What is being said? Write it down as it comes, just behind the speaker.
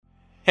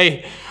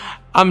Hey,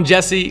 I'm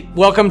Jesse.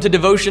 Welcome to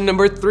devotion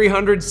number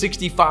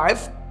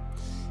 365.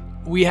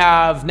 We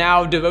have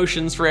now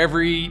devotions for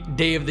every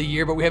day of the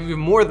year, but we have even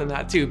more than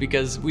that too,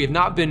 because we have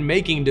not been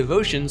making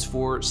devotions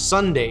for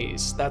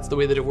Sundays. That's the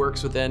way that it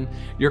works within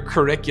your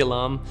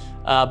curriculum.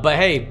 But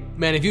hey,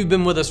 man, if you've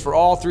been with us for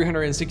all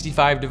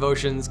 365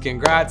 devotions,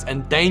 congrats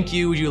and thank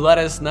you. You let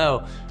us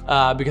know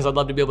because I'd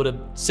love to be able to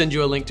send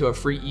you a link to a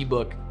free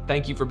ebook.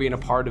 Thank you for being a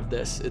part of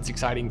this. It's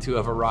exciting to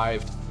have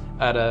arrived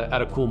at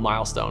a cool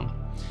milestone.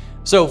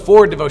 So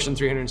for devotion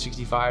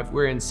 365,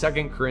 we're in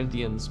 2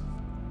 Corinthians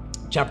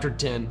chapter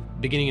 10,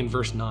 beginning in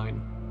verse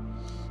 9.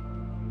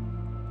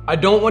 I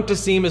don't want to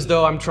seem as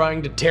though I'm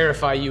trying to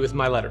terrify you with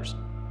my letters.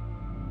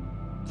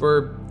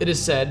 For it is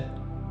said,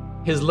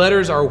 his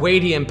letters are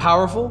weighty and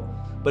powerful,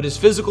 but his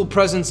physical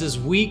presence is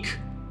weak,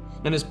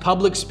 and his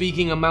public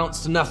speaking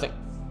amounts to nothing.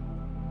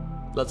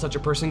 Let such a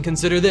person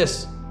consider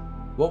this: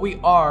 what we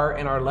are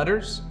in our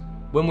letters,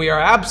 when we are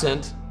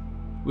absent,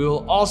 we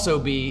will also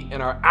be in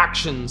our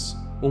actions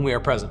when we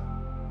are present.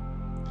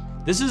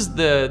 This is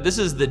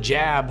the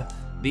jab,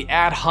 the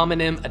ad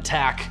hominem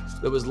attack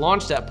that was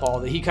launched at Paul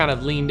that he kind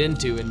of leaned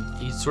into, and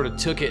he sort of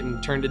took it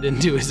and turned it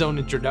into his own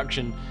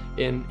introduction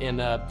in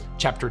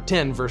chapter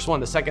 10, verse 1.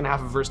 The second half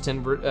of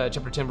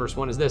chapter 10, verse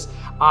 1 is this: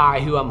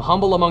 I, who am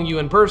humble among you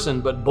in person,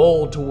 but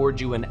bold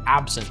toward you when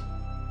absent.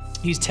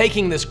 He's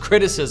taking this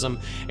criticism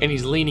and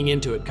he's leaning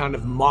into it, kind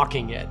of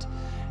mocking it.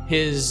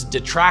 His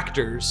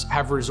detractors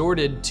have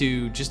resorted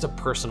to just a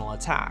personal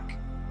attack.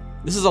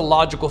 This is a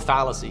logical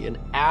fallacy, an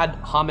ad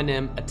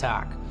hominem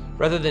attack.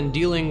 Rather than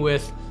dealing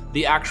with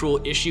the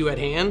actual issue at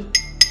hand,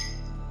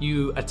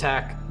 you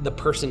attack the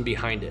person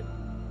behind it.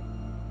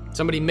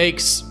 Somebody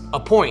makes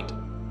a point,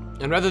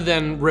 and rather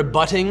than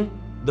rebutting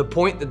the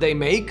point that they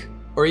make,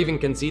 or even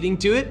conceding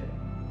to it,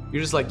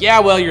 you're just like, yeah,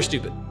 well, you're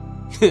stupid.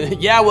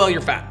 Yeah, well,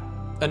 you're fat.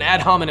 An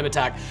ad hominem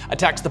attack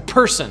attacks the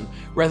person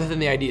rather than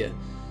the idea.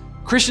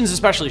 Christians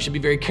especially should be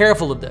very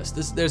careful of this.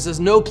 There's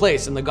no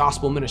place in the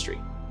gospel ministry.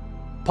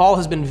 Paul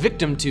has been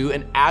victim to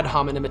an ad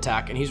hominem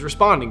attack, and he's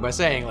responding by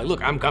saying, like,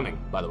 look, I'm coming,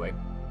 by the way.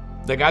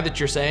 The guy that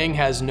you're saying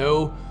has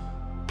no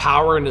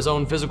power in his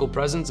own physical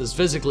presence is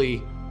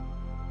physically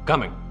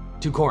coming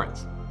to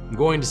Corinth. I'm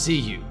going to see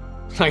you.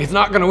 Like, it's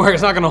not gonna work,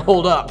 it's not gonna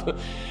hold up.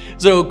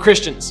 So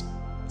Christians,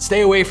 stay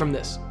away from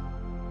this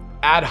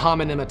ad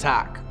hominem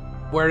attack,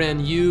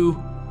 wherein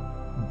you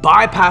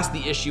bypass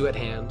the issue at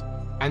hand,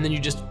 and then you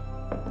just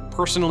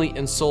personally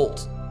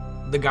insult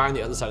the guy on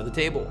the other side of the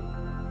table.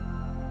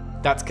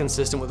 That's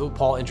consistent with what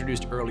Paul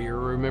introduced earlier,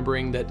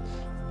 remembering that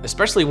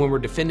especially when we're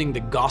defending the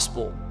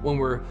gospel, when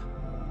we're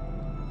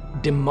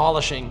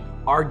demolishing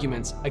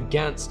arguments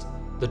against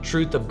the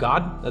truth of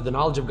God, the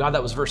knowledge of God,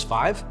 that was verse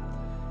 5,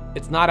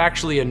 it's not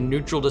actually a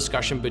neutral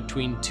discussion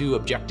between two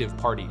objective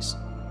parties.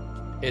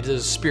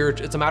 It's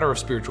a matter of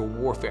spiritual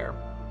warfare.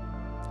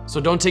 So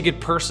don't take it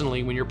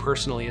personally when you're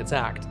personally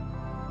attacked.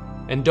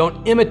 And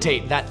don't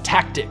imitate that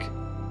tactic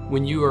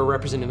when you are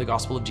representing the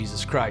gospel of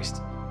Jesus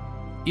Christ.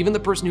 Even the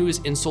person who is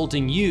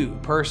insulting you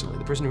personally,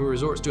 the person who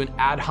resorts to an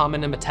ad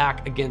hominem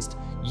attack against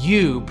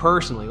you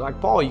personally,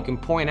 like Paul, you can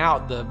point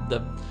out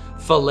the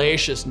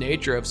fallacious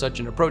nature of such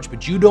an approach,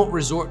 but you don't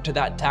resort to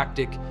that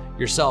tactic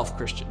yourself,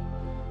 Christian.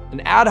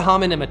 An ad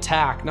hominem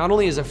attack not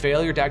only is a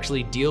failure to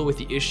actually deal with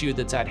the issue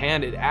that's at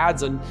hand, it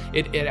adds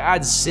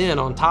sin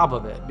on top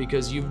of it,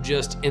 because you've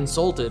just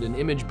insulted an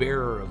image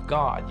bearer of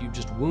God. You've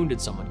just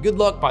wounded someone. Good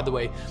luck, by the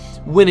way,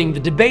 winning the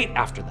debate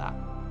after that.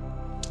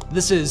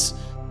 This is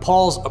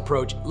Paul's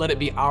approach. Let it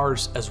be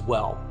ours as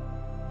well.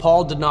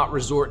 Paul did not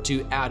resort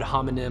to ad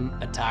hominem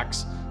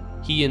attacks.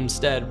 He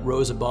instead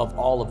rose above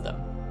all of them.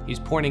 He's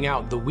pointing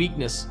out the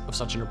weakness of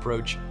such an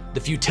approach, the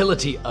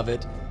futility of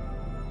it,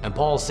 and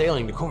Paul's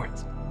sailing to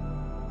Corinth.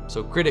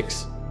 So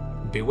critics,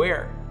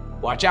 beware,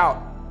 watch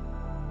out.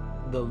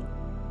 The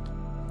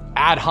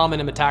ad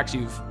hominem attacks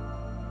you've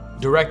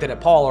directed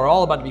at Paul are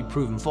all about to be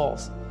proven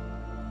false.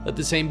 Let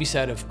the same be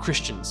said of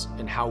Christians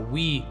and how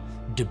we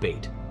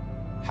debate,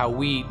 how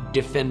we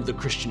defend the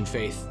Christian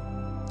faith,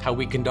 how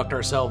we conduct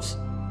ourselves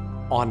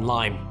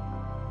online.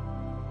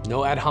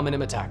 No ad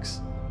hominem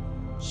attacks.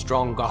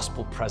 Strong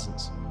gospel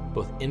presence,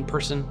 both in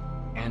person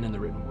and in the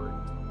written word.